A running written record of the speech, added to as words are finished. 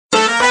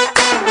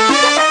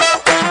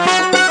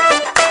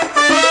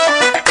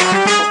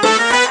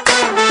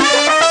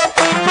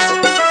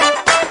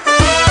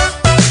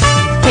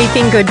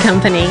Good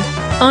Company.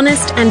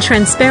 Honest and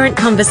transparent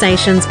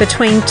conversations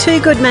between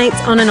two good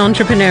mates on an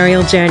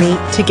entrepreneurial journey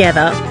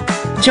together.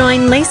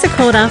 Join Lisa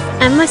Corduff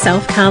and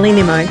myself, Carly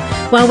Nimmo,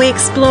 while we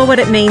explore what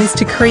it means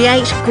to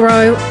create,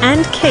 grow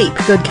and keep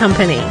good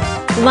company.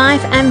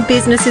 Life and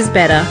business is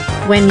better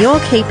when you're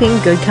keeping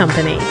good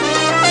company.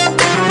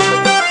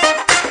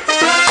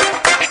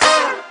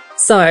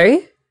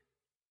 So,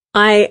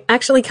 I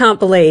actually can't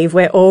believe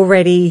we're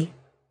already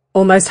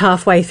almost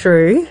halfway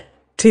through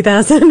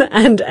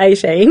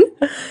 2018.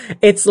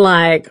 It's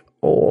like,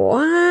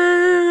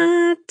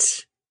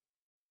 what?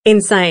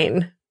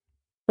 Insane.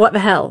 What the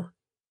hell?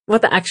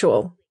 What the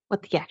actual?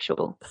 What the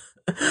actual?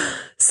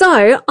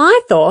 So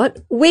I thought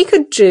we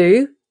could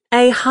do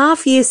a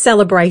half-year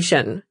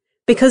celebration,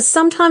 because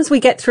sometimes we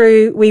get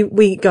through,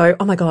 we go,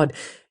 oh my God,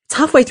 it's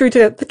halfway through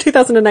to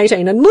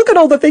 2018 and look at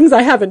all the things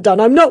I haven't done.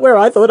 I'm not where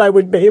I thought I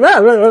would be.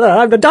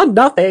 I've done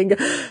nothing.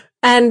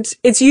 And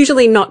it's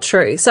usually not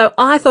true. So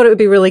I thought it would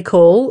be really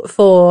cool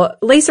for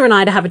Lisa and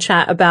I to have a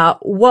chat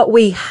about what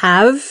we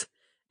have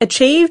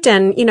achieved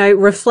and, you know,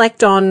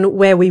 reflect on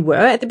where we were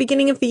at the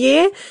beginning of the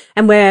year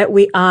and where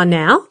we are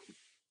now.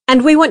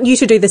 And we want you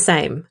to do the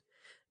same,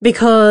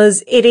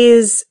 because it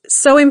is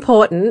so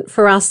important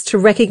for us to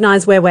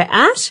recognize where we're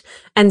at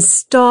and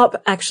stop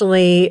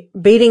actually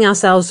beating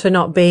ourselves for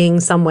not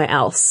being somewhere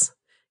else.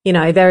 You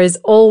know, there is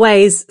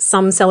always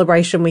some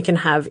celebration we can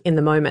have in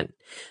the moment.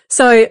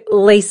 So,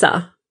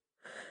 Lisa,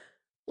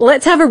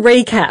 let's have a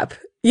recap.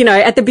 You know,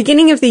 at the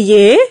beginning of the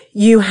year,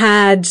 you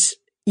had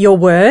your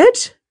word.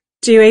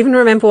 Do you even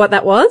remember what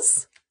that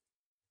was?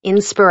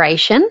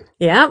 Inspiration.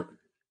 Yeah.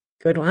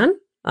 Good one.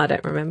 I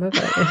don't remember,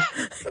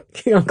 but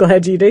I'm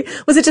glad you do.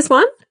 Was it just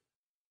one?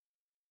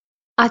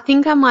 I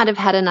think I might have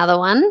had another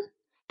one,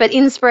 but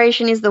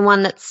inspiration is the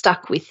one that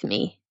stuck with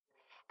me.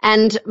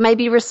 And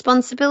maybe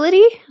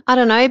responsibility. I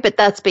don't know, but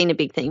that's been a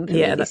big theme for me.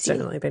 Yeah, that's this year.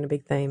 certainly been a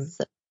big theme.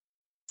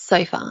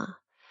 So far.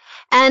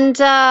 And,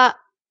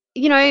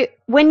 you know,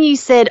 when you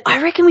said,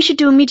 I reckon we should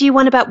do a mid-year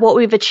one about what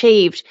we've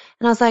achieved.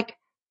 And I was like,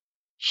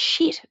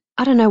 shit,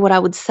 I don't know what I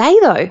would say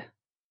though.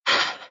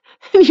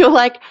 And you're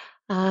like,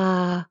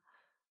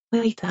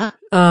 Lisa.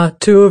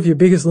 2 of your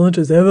biggest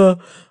launches ever.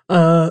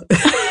 But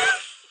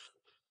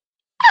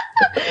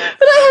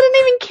I hadn't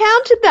even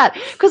counted that,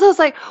 because I was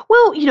like,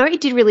 well, you know,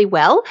 it did really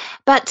well,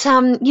 but,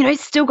 you know,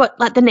 still got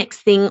like the next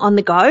thing on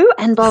the go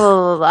and blah,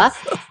 blah, blah, blah.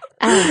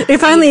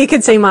 If only you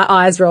could see my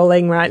eyes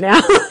rolling right now.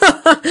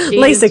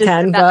 Lisa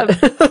can,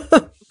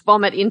 but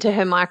vomit into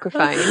her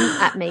microphone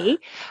at me.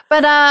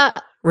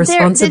 But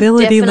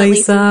responsibility, there's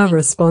Lisa,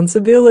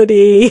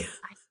 responsibility.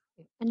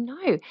 I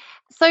know.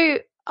 So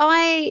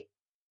I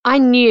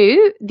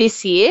knew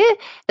this year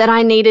that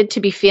I needed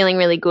to be feeling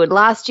really good.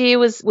 Last year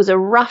was a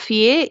rough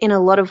year in a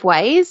lot of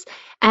ways,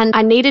 and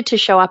I needed to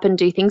show up and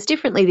do things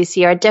differently this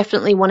year. I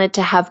definitely wanted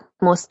to have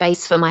more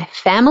space for my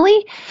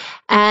family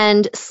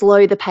and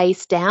slow the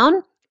pace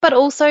down, but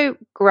also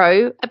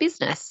grow a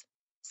business.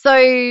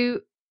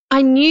 So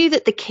I knew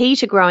that the key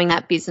to growing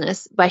that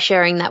business by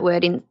sharing that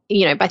word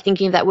by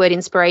thinking of that word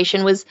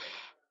inspiration was,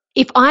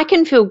 if I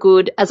can feel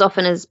good as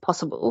often as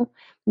possible,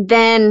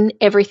 then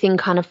everything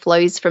kind of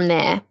flows from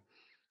there.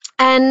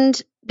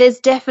 And there's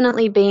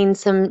definitely been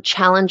some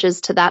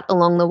challenges to that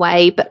along the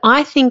way, but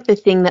I think the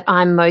thing that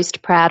I'm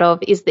most proud of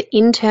is the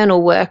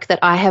internal work that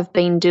I have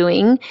been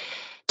doing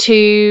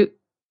to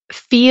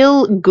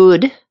feel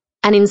good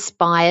and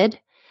inspired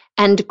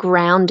and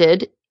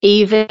grounded,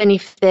 even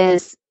if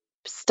there's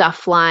stuff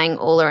flying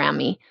all around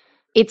me.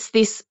 It's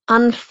this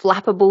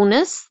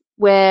unflappableness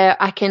where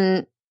I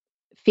can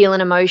feel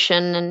an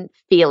emotion and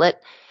feel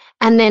it,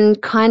 and then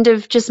kind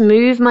of just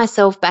move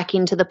myself back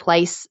into the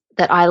place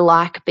that I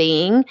like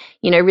being,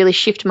 you know, really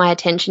shift my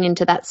attention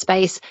into that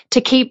space to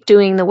keep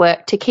doing the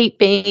work, to keep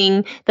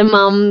being the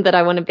mum that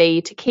I want to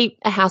be, to keep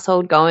a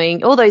household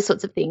going, all those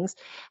sorts of things,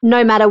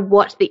 no matter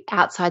what the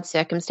outside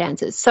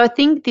circumstances. So I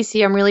think this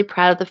year I'm really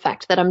proud of the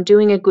fact that I'm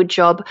doing a good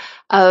job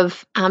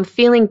of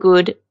feeling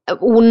good,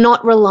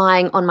 not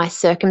relying on my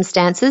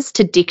circumstances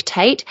to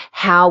dictate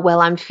how well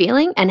I'm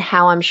feeling and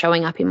how I'm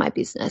showing up in my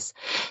business.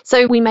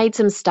 So we made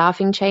some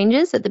staffing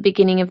changes at the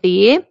beginning of the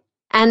year,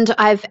 and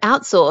I've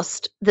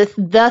outsourced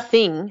the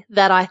thing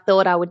that I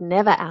thought I would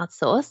never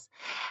outsource,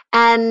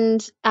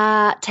 and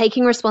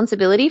taking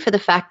responsibility for the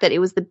fact that it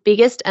was the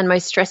biggest and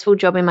most stressful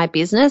job in my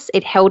business.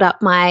 It held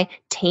up my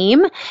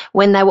team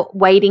when they were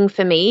waiting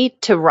for me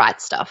to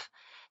write stuff.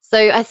 So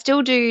I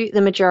still do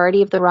the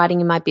majority of the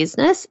writing in my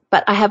business,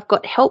 but I have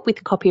got help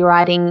with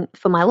copywriting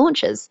for my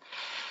launches.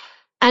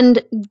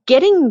 And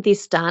getting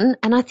this done,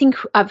 and I think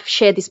I've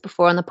shared this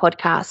before on the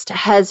podcast,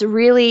 has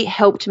really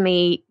helped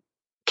me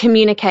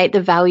communicate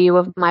the value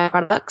of my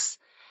products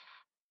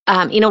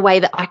in a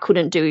way that I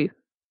couldn't do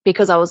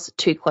because I was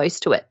too close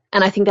to it.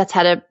 And I think that's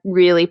had a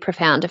really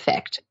profound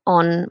effect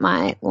on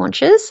my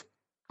launches.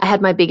 I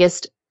had my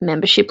biggest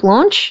membership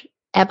launch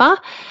ever,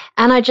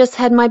 and I just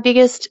had my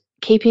biggest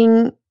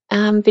keeping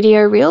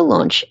video reel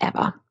launch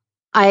ever.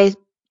 I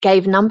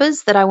gave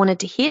numbers that I wanted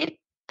to hit,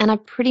 and I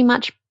pretty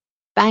much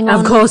bang on.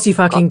 Of course you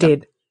fucking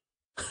did.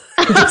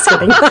 Just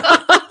kidding.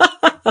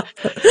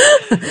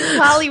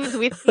 Carly was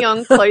with me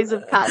on close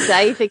of cut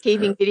day for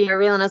keeping video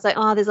real, and I was like,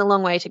 "Oh, there's a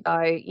long way to go,"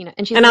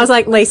 And she's And I was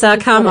like, "Lisa,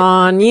 come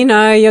on,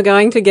 you're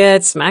going to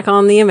get smack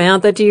on the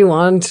amount that you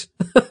want."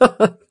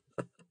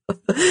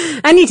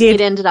 And you did.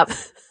 It ended up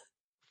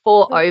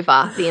 4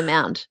 over the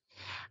amount.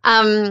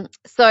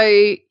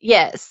 So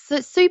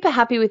super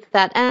happy with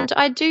that. And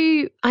I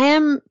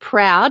am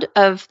proud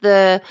of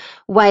the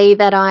way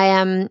that I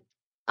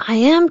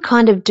am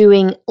kind of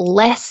doing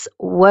less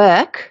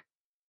work,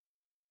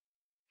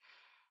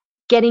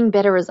 getting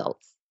better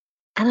results.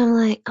 And I'm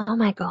like, oh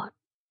my God,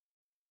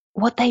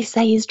 what they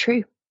say is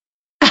true.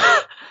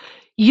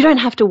 You don't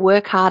have to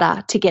work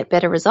harder to get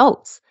better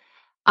results.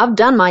 I've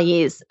done my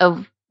years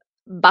of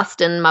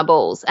busting my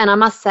balls. And I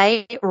must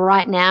say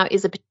right now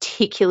is a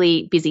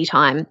particularly busy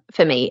time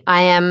for me.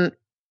 I'm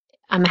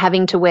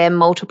having to wear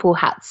multiple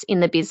hats in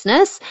the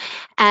business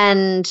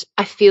and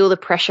I feel the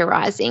pressure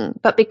rising.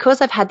 But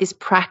because I've had this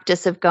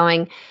practice of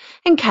going,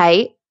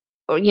 okay,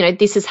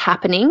 this is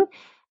happening,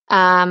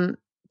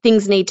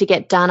 things need to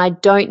get done. I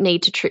don't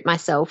need to trip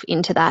myself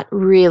into that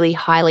really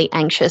highly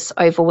anxious,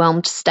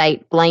 overwhelmed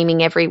state,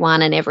 blaming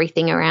everyone and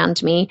everything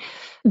around me.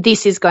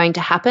 This is going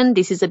to happen.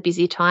 This is a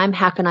busy time.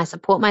 How can I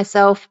support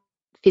myself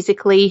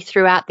physically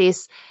throughout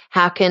this?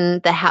 How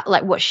can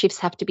what shifts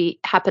have to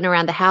happen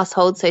around the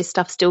household so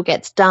stuff still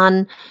gets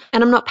done?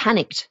 And I'm not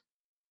panicked.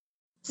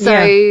 So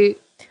yeah.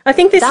 I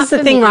think this is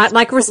the thing, right?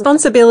 Like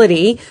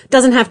responsibility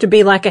doesn't have to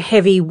be like a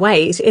heavy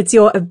weight. It's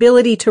your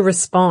ability to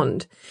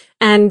respond.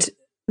 And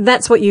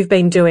that's what you've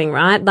been doing,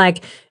 right?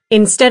 Like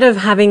instead of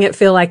having it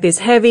feel like this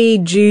heavy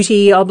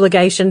duty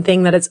obligation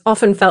thing that it's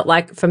often felt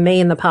like for me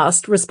in the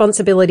past,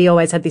 responsibility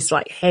always had this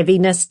like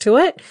heaviness to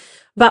it.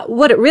 But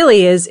what it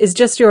really is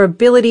just your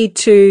ability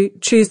to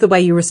choose the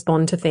way you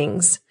respond to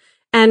things.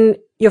 And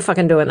you're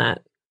fucking doing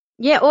that.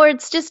 Yeah. Or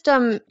it's just,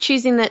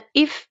 choosing that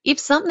if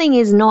something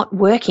is not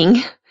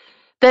working,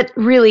 that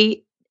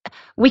really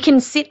we can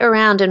sit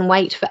around and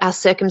wait for our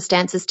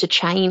circumstances to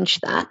change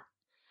that.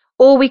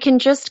 Or we can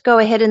just go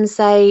ahead and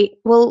say,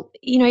 well,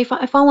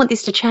 if I want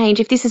this to change,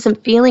 if this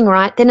isn't feeling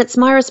right, then it's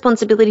my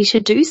responsibility to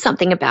do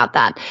something about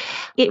that.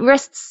 It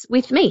rests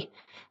with me.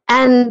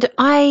 And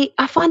I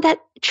find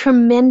that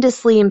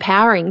tremendously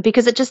empowering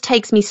because it just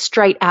takes me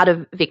straight out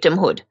of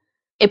victimhood.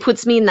 It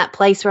puts me in that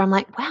place where I'm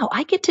like, wow,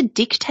 I get to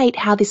dictate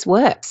how this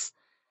works.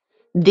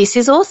 This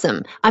is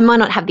awesome. I might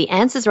not have the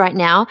answers right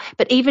now,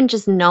 but even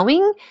just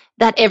knowing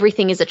that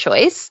everything is a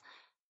choice,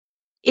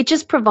 it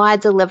just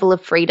provides a level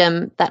of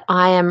freedom that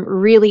I am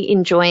really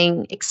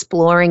enjoying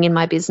exploring in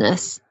my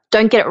business.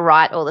 Don't get it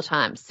right all the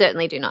time.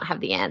 Certainly do not have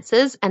the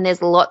answers. And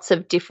there's lots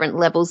of different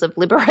levels of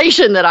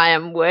liberation that I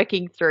am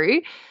working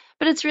through.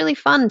 But it's really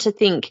fun to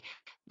think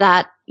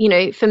that,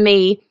 for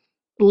me,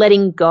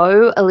 letting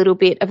go a little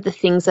bit of the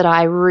things that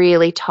I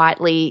really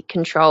tightly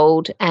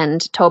controlled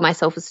and told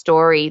myself a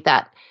story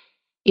that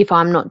if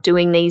I'm not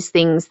doing these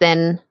things,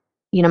 then,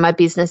 my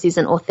business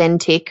isn't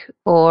authentic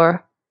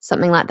or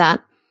something like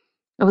that.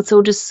 Oh, it's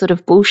all just sort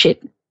of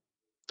bullshit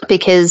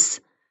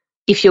because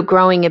if you're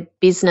growing a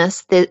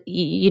business, that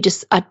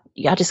I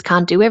just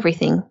can't do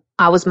everything.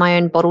 I was my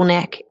own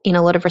bottleneck in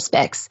a lot of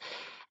respects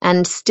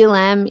and still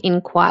am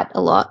in quite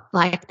a lot.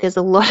 Like there's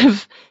a lot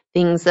of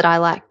things that I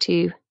like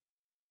to,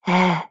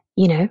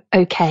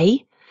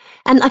 okay.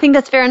 And I think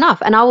that's fair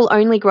enough. And I will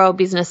only grow a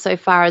business so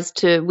far as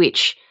to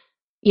which,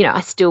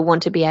 I still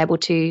want to be able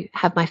to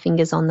have my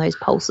fingers on those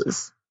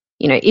pulses.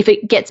 If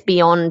it gets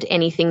beyond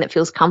anything that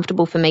feels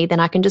comfortable for me, then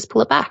I can just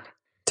pull it back.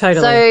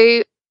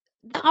 Totally. So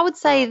I would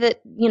say that,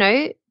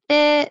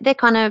 they're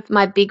kind of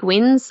my big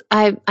wins.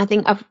 I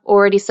think I've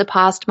already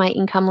surpassed my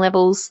income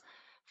levels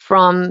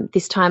from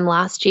this time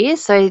last year.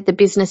 So the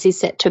business is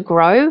set to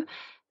grow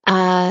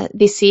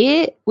this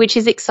year, which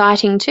is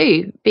exciting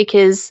too,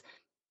 because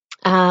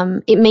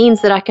it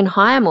means that I can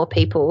hire more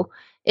people.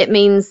 It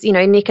means,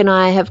 Nick and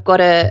I have got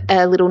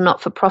a little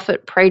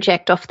not-for-profit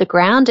project off the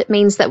ground. It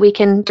means that we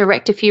can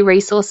direct a few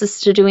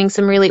resources to doing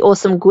some really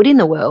awesome good in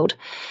the world.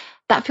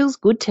 That feels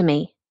good to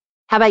me.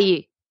 How about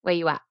you? Where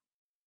you at?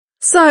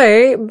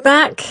 So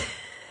back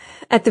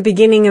at the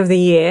beginning of the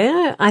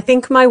year, I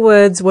think my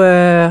words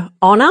were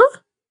honor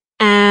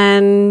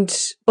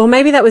or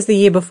maybe that was the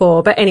year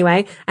before, but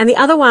anyway, and the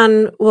other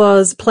one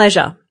was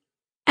pleasure.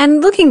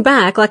 And looking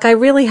back, like I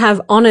really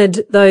have honored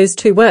those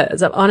two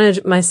words. I've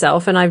honored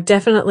myself and I've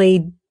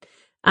definitely,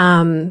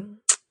 taken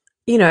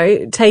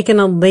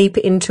a leap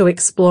into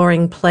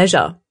exploring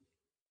pleasure.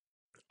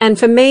 And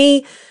for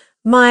me,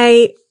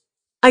 I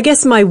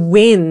guess my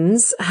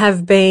wins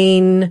have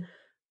been,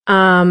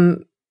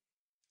 the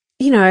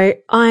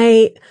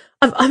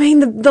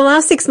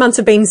last 6 months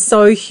have been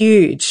so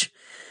huge.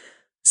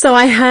 So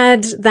I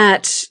had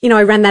that,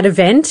 I ran that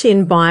event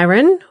in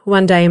Byron,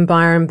 one day in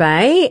Byron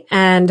Bay,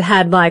 and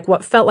had like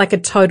what felt like a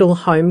total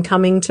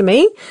homecoming to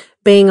me,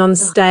 being on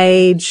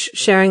stage,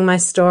 sharing my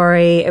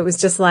story. It was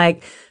just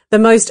like the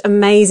most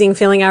amazing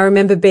feeling. I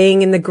remember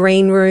being in the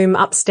green room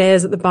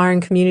upstairs at the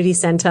Byron Community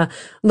Centre,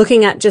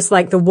 looking at just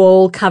like the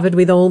wall covered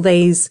with all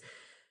these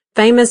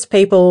famous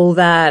people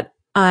that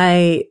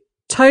I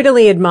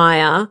totally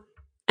admire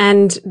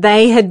and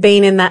they had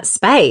been in that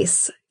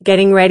space,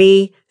 getting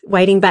ready,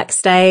 waiting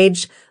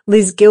backstage.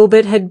 Liz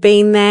Gilbert had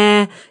been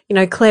there,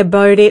 Claire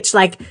Bowditch,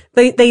 like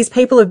these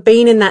people have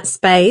been in that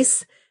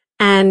space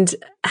and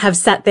have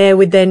sat there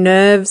with their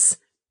nerves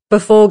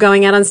before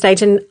going out on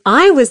stage. And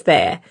I was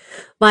there.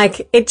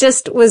 Like, it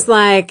just was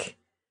like,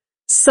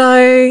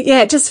 so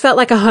yeah, it just felt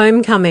like a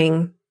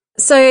homecoming.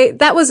 So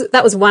that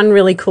was one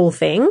really cool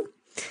thing.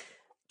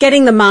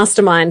 Getting the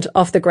mastermind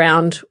off the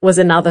ground was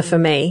another for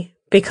me,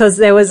 because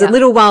there was a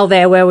little while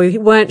there where we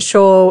weren't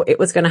sure it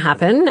was going to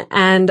happen.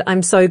 And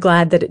I'm so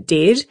glad that it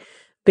did,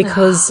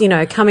 because,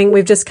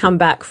 we've just come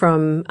back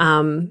from,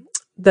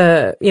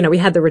 we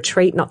had the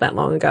retreat not that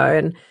long ago,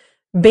 and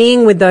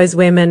being with those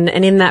women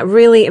and in that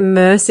really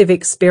immersive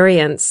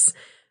experience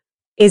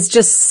is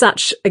just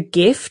such a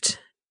gift.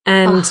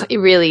 And it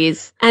really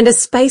is. And a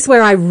space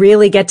where I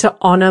really get to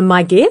honor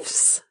my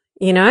gifts,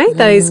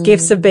 those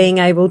gifts of being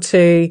able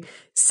to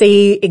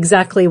see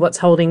exactly what's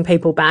holding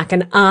people back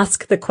and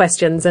ask the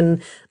questions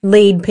and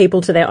lead people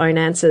to their own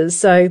answers.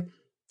 So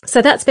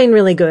that's been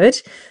really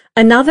good.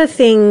 Another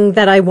thing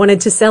that I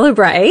wanted to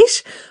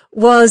celebrate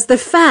was the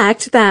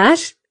fact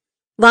that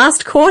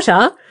last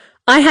quarter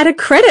I had a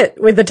credit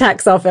with the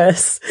tax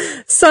office.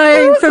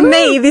 So for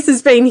me, this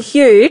has been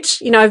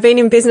huge. I've been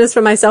in business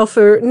for myself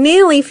for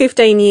nearly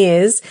 15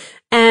 years.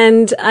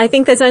 And I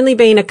think there's only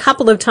been a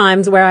couple of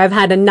times where I've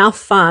had enough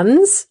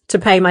funds to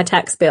pay my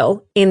tax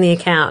bill in the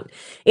account.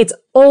 It's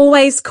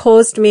always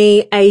caused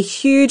me a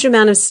huge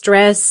amount of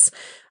stress.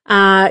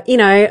 I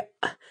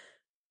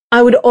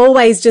would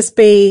always just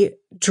be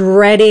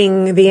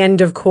dreading the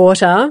end of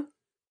quarter.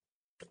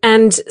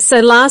 And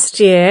so last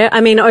year,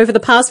 over the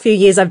past few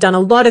years, I've done a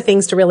lot of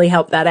things to really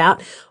help that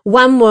out.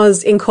 One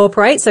was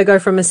incorporate, so go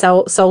from a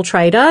sole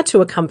trader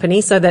to a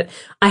company, so that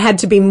I had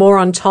to be more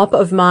on top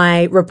of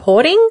my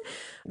reporting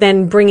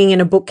than bringing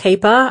in a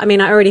bookkeeper. I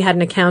already had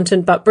an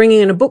accountant, but bringing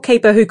in a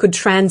bookkeeper who could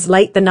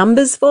translate the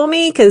numbers for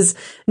me, because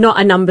not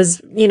a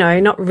numbers,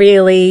 never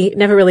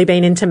really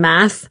been into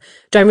math,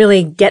 don't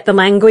really get the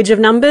language of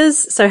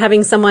numbers. So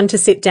having someone to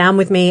sit down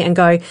with me and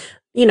go,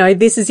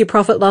 this is your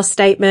profit loss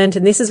statement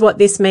and this is what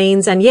this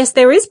means. And yes,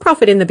 there is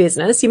profit in the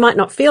business. You might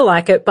not feel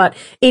like it, but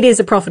it is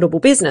a profitable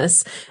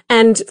business.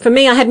 And for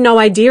me, I had no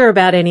idea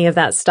about any of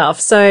that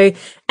stuff. So,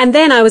 and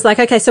then I was like,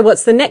 okay, so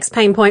what's the next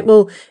pain point?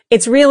 Well,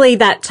 it's really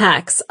that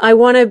tax. I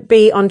want to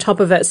be on top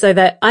of it so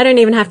that I don't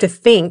even have to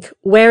think,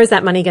 where is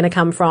that money going to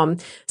come from?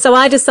 So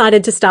I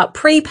decided to start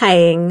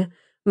prepaying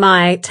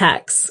my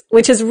tax,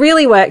 which has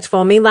really worked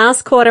for me.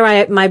 Last quarter,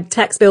 my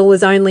tax bill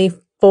was only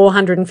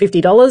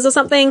 $450 or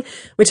something,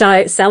 which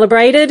I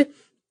celebrated.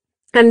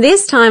 And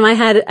this time I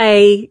had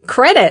a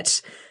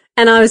credit,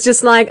 and I was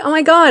just like, oh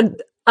my God,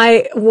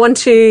 I want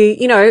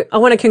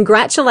to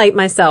congratulate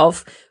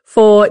myself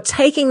for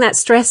taking that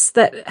stress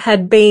that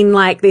had been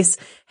like this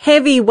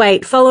heavy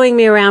weight following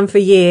me around for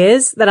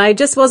years that I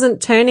just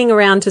wasn't turning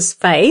around to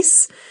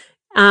face.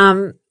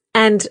 And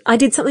I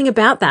did something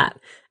about that.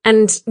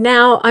 And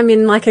now I'm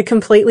in like a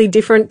completely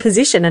different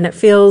position, and it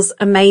feels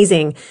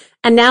amazing.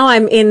 And now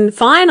I'm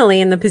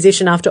finally in the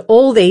position after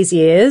all these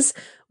years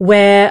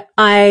where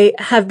I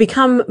have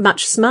become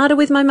much smarter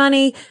with my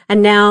money,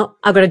 and now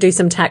I've got to do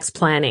some tax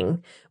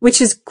planning,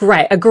 which is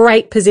great, a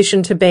great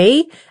position to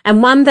be,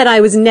 and one that I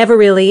was never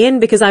really in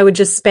because I would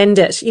just spend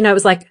it. It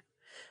was like,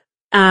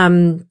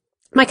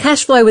 my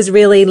cash flow was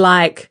really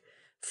like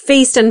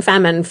feast and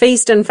famine,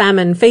 feast and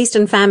famine, feast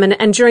and famine.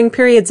 And during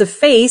periods of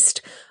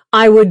feast,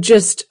 I would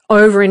just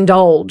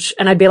overindulge,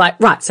 and I'd be like,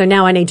 right, so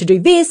now I need to do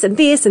this and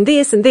this and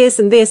this and this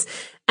and this.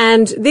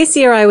 And this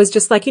year I was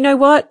just like, you know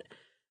what?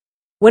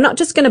 We're not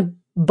just going to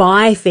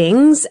buy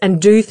things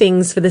and do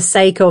things for the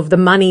sake of the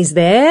money's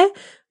there.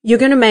 You're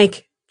going to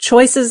make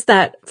choices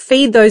that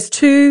feed those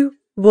two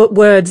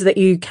words that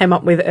you came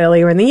up with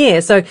earlier in the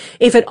year. So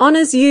if it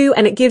honors you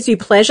and it gives you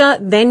pleasure,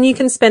 then you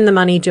can spend the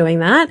money doing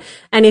that.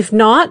 And if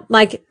not,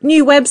 like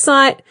new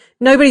website,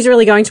 nobody's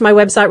really going to my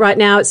website right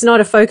now. It's not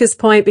a focus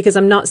point because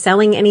I'm not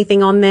selling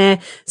anything on there.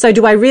 So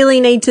do I really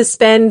need to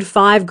spend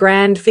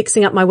 $5,000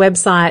 fixing up my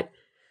website?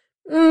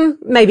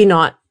 Maybe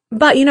not.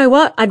 But you know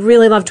what? I'd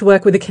really love to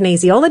work with a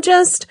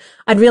kinesiologist.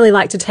 I'd really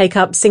like to take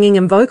up singing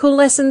and vocal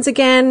lessons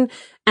again.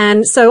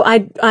 And so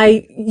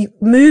I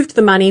moved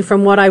the money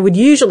from what I would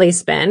usually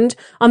spend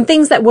on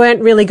things that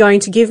weren't really going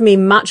to give me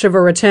much of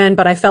a return,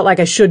 but I felt like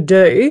I should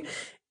do,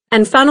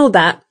 and funneled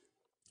that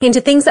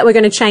into things that were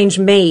going to change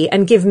me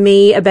and give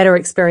me a better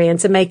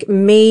experience and make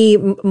me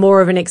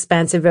more of an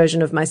expansive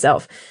version of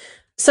myself.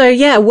 So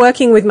yeah,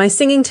 working with my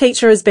singing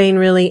teacher has been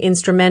really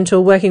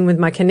instrumental. Working with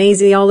my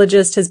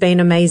kinesiologist has been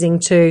amazing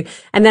too.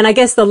 And then I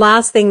guess the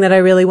last thing that I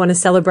really want to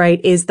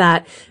celebrate is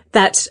that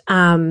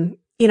I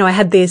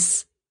had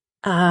this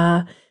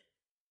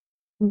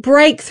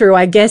breakthrough,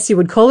 I guess you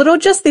would call it, or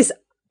just this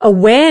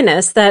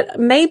awareness that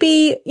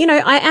maybe,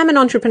 I am an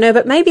entrepreneur,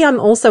 but maybe I'm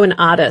also an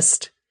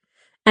artist,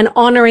 and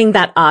honoring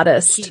that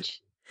artist.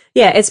 Huge.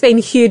 Yeah, it's been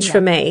huge for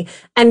me.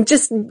 And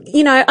just,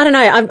 I don't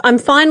know, I'm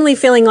finally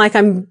feeling like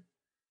I'm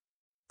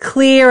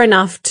clear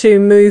enough to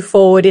move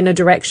forward in a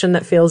direction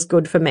that feels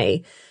good for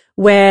me,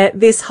 where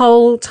this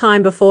whole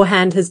time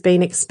beforehand has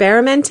been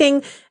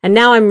experimenting, and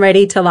now I'm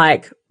ready to,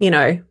 like, you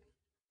know,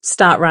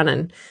 start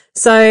running.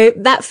 So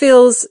that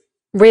feels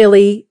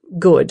really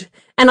good.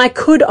 And I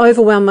could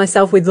overwhelm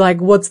myself with, like,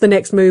 what's the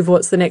next move?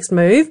 What's the next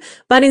move?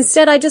 But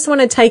instead, I just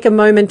want to take a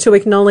moment to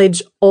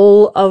acknowledge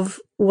all of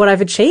what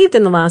I've achieved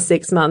in the last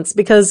 6 months,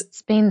 because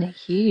It's been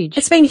huge.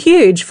 it's been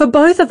huge for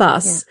both of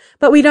us. Yeah.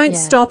 But we don't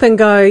stop and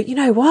go, you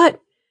know what?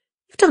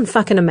 You've done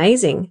fucking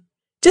amazing.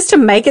 Just to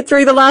make it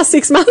through the last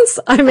 6 months.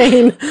 I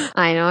mean,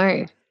 I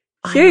know.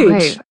 Huge. I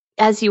know.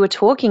 As you were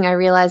talking, I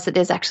realized that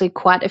there's actually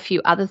quite a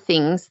few other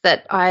things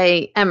that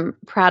I am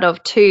proud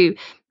of too.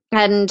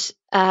 And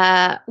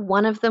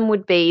one of them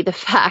would be the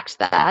fact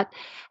that,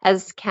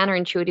 as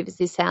counterintuitive as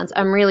this sounds,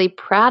 I'm really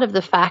proud of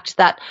the fact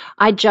that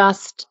I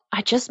just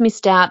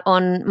missed out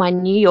on my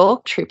New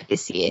York trip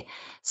this year.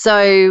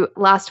 So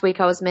last week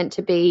I was meant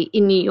to be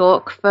in New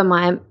York for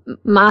my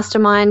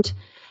mastermind,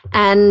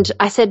 and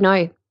I said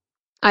no.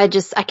 I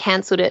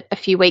cancelled it a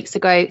few weeks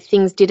ago.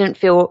 It didn't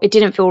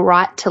feel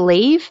right to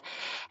leave.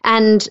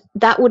 And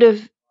that would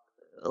have,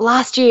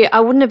 last year,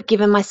 I wouldn't have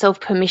given myself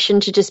permission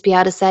to just be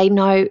able to say,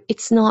 no,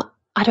 it's not,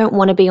 I don't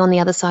want to be on the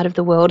other side of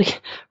the world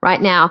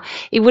right now.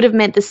 It would have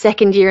meant the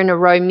second year in a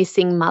row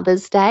missing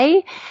Mother's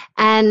Day,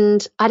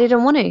 and I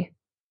didn't want to.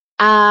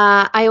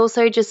 I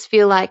also just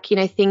feel like, you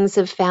know, things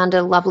have found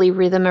a lovely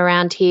rhythm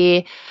around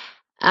here.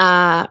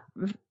 And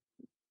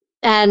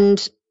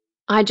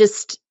I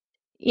just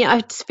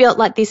felt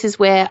like this is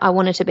where I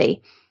wanted to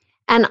be.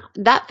 And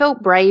that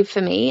felt brave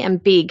for me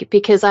and big,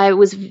 because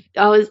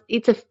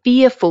it's a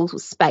fearful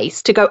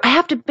space to go, I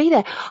have to be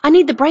there. I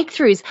need the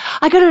breakthroughs.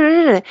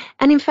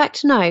 And in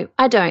fact, no,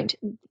 I don't.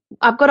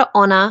 I've got to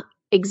honor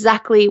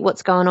exactly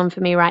what's going on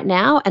for me right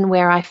now and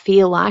where I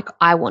feel like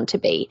I want to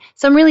be.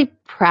 So I'm really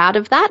proud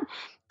of that,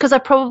 because I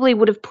probably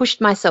would have pushed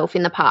myself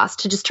in the past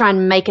to just try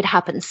and make it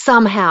happen,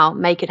 somehow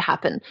make it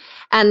happen.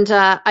 And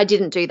I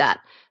didn't do that.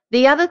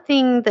 The other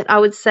thing that I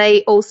would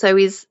say also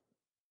is,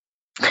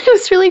 it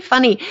was really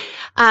funny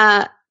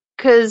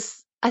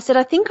because I said,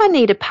 I think I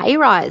need a pay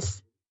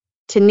rise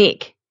to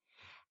Nick.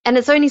 And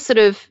it's only sort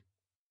of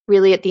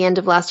really at the end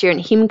of last year and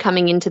him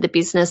coming into the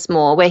business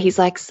more, where he's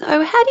like, so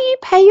how do you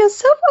pay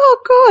yourself? Oh,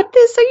 God,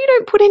 so you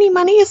don't put any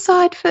money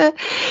aside for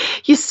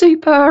your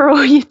super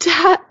or your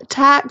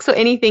tax or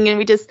anything.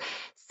 And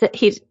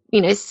he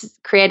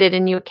created a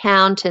new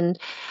account. And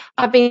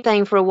I've been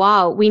saying for a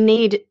while,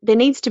 there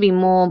needs to be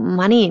more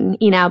money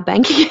in our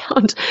bank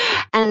account.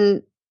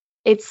 And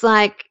it's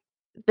like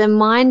the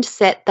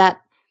mindset that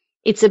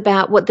it's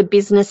about what the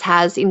business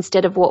has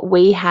instead of what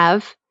we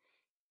have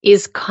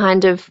is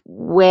kind of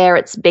where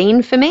it's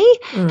been for me.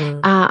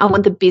 I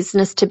want the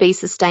business to be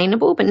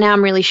sustainable, but now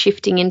I'm really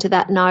shifting into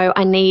that. No,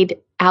 I need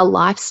our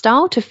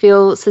lifestyle to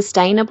feel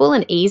sustainable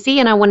and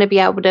easy, and I want to be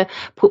able to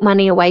put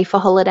money away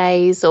for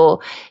holidays or,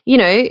 you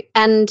know,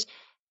 and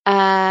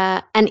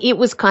it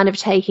was kind of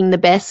taking the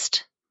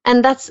best.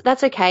 And that's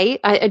okay.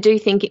 I do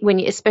think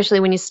especially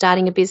when you're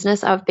starting a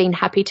business, I've been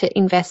happy to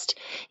invest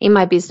in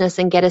my business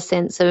and get a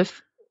sense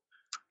of,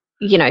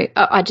 you know,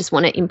 I just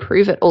want to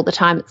improve it all the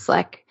time. It's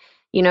like,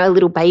 you know, a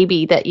little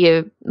baby that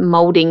you're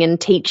molding and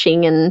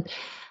teaching.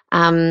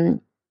 And,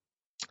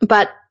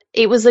 but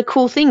it was a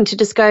cool thing to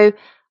just go,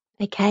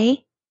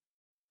 okay,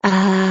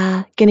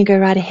 going to go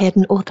right ahead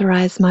and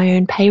authorize my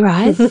own pay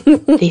rise.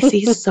 This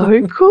is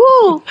so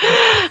cool.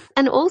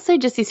 And also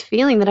just this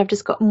feeling that I've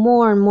just got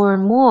more and more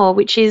and more,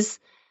 which is,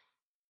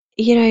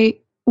 you know,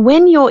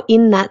 when you're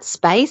in that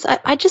space,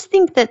 I just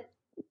think that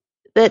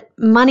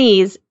money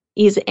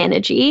is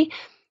energy,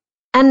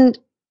 and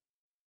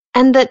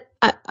that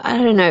I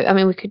don't know. I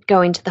mean, we could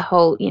go into the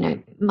whole, you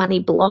know, money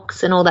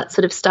blocks and all that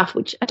sort of stuff,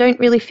 which I don't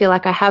really feel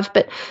like I have,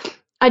 but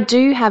I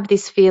do have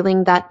this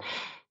feeling that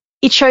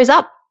it shows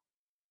up.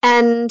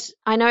 And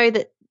I know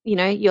that, you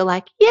know, you're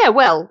like, yeah,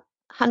 well,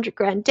 100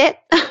 grand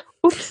debt.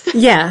 Oops.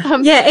 Yeah.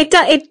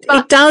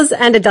 It does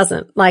and it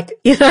doesn't. Like,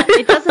 you know.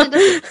 It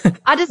doesn't.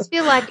 I just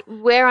feel like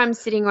where I'm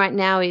sitting right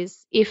now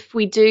is, if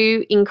we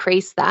do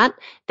increase that,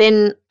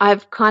 then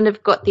I've kind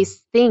of got this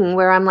thing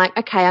where I'm like,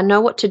 okay, I know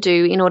what to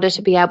do in order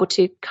to be able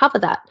to cover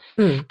that.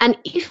 And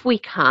if we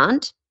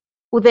can't,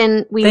 well,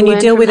 then you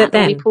deal with it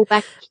then. We pull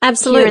back.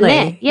 Absolutely. Here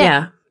and there.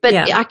 Yeah. But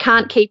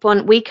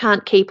we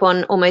can't keep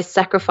on almost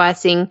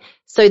sacrificing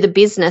so the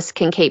business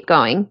can keep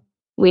going.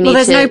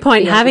 There's no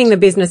point having the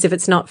business if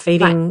it's not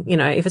feeding, right, you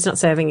know, if it's not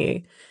serving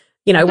you.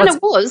 You know, and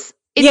it was.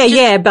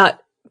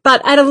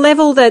 But at a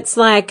level that's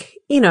like,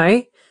 you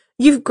know,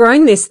 you've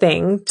grown this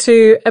thing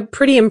to a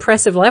pretty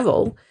impressive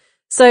level.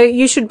 So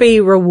you should be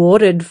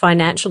rewarded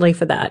financially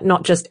for that,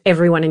 not just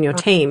everyone in your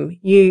team.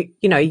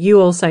 You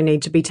also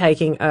need to be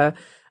taking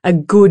a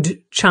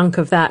good chunk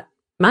of that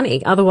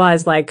money.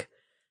 Otherwise, like,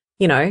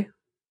 you know,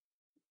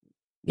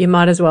 you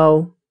might as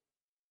well,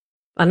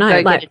 I don't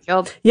know, get a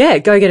job. Yeah,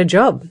 go get a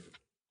job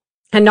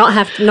and not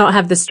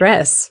have the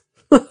stress.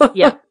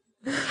 Yeah.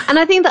 And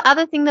I think the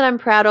other thing that I'm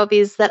proud of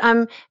is that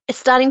I'm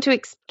starting to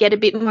get a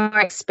bit more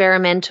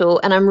experimental,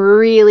 and I'm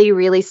really,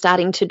 really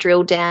starting to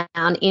drill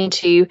down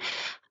into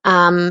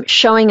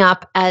showing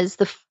up as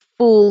the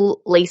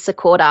full Lisa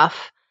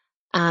Corduff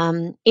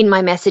in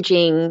my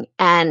messaging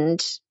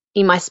and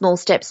in my small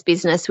steps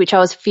business, which I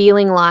was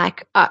feeling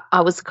like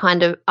I was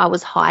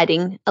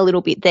hiding a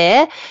little bit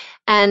there.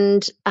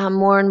 And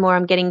more and more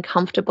I'm getting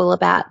comfortable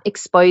about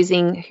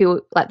exposing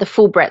the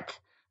full breadth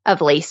of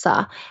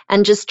Lisa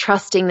and just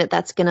trusting that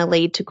that's going to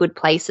lead to good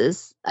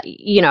places.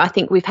 I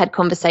think we've had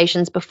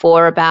conversations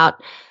before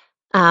about,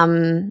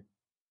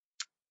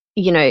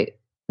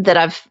 that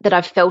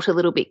I've felt a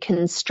little bit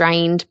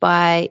constrained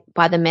by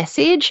the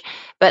message,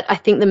 but I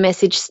think the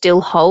message still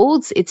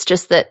holds. It's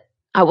just that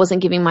I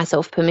wasn't giving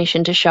myself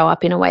permission to show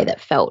up in a way that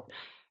felt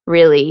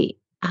really,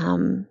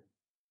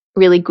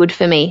 really good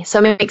for me. So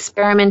I'm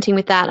experimenting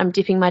with that. I'm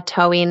dipping my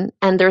toe in,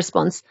 and the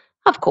response,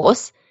 of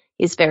course,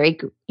 is very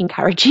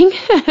encouraging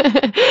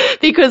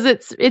because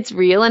it's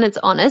real and it's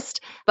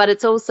honest, but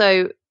it's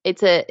also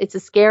it's a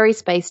scary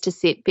space to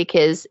sit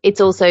because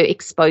it's also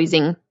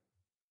exposing,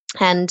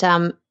 and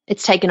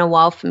it's taken a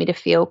while for me to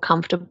feel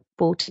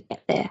comfortable to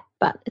get there,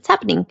 but it's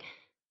happening.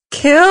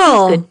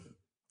 Cool.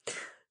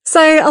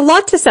 So a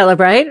lot to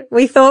celebrate.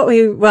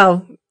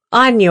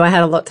 I knew I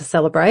had a lot to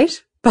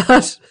celebrate,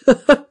 but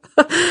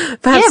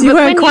perhaps you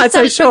weren't quite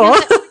so sure.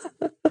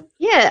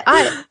 Yeah,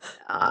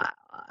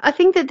 I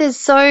think that there's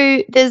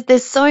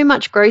so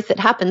much growth that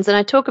happens, and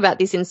I talk about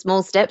this in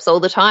small steps all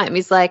the time.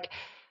 Is like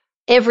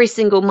every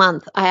single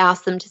month I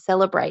ask them to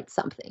celebrate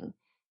something,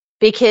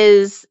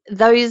 because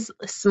those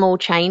small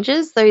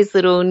changes, those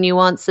little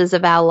nuances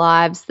of our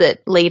lives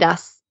that lead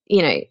us,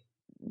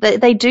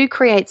 they do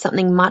create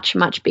something much,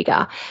 much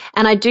bigger.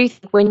 And I do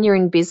think when you're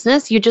in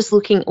business, you're just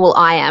looking, well,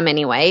 I am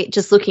anyway,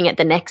 just looking at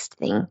the next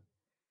thing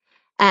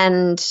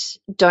and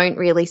don't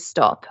really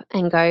stop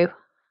and go,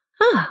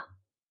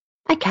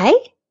 okay,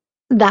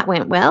 that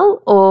went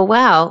well, or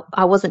wow,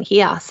 I wasn't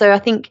here. So I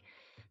think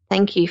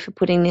thank you for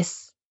putting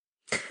this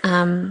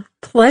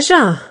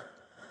pleasure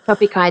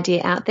topic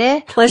idea out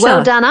there. Pleasure.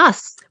 Well done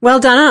us. Well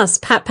done us,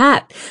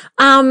 pat.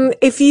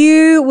 If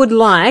you would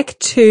like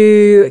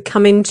to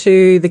come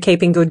into the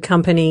Keeping Good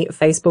Company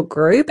Facebook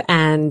group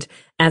and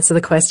answer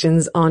the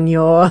questions on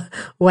your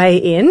way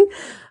in,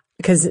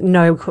 because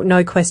no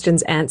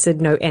questions answered,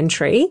 no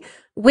entry,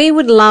 we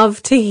would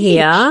love to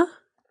hear.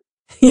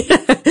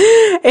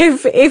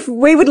 If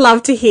we would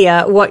love to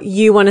hear what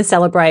you want to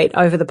celebrate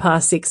over the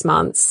past 6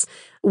 months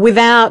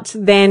without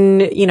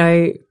then, I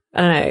don't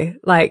know,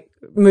 like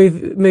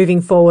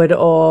moving forward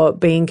or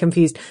being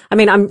confused. I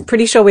mean, I'm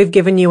pretty sure we've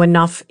given you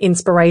enough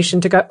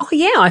inspiration to go, oh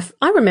yeah,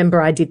 I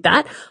remember I did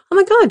that. Oh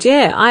my God.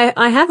 Yeah.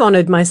 I have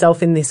honored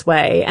myself in this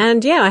way.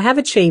 And yeah, I have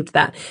achieved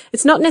that.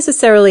 It's not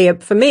necessarily,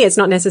 for me, it's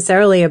not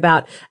necessarily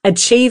about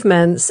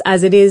achievements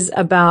as it is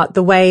about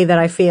the way that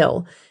I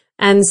feel.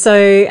 And so,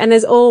 and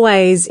there's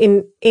always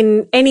in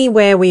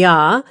anywhere we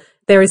are,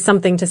 there is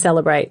something to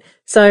celebrate.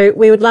 So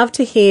we would love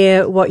to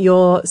hear what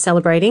you're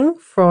celebrating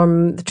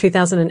from the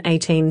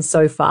 2018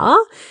 so far.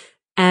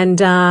 And,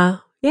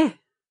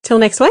 till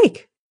next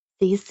week.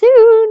 See you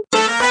soon.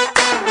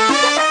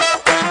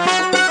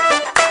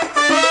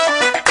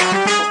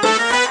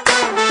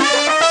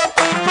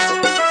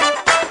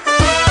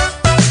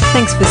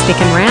 Thanks for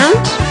sticking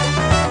around.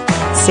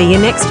 See you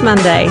next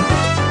Monday.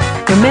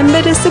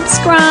 Remember to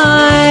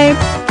subscribe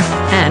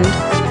and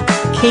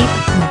keep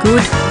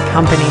good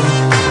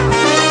company.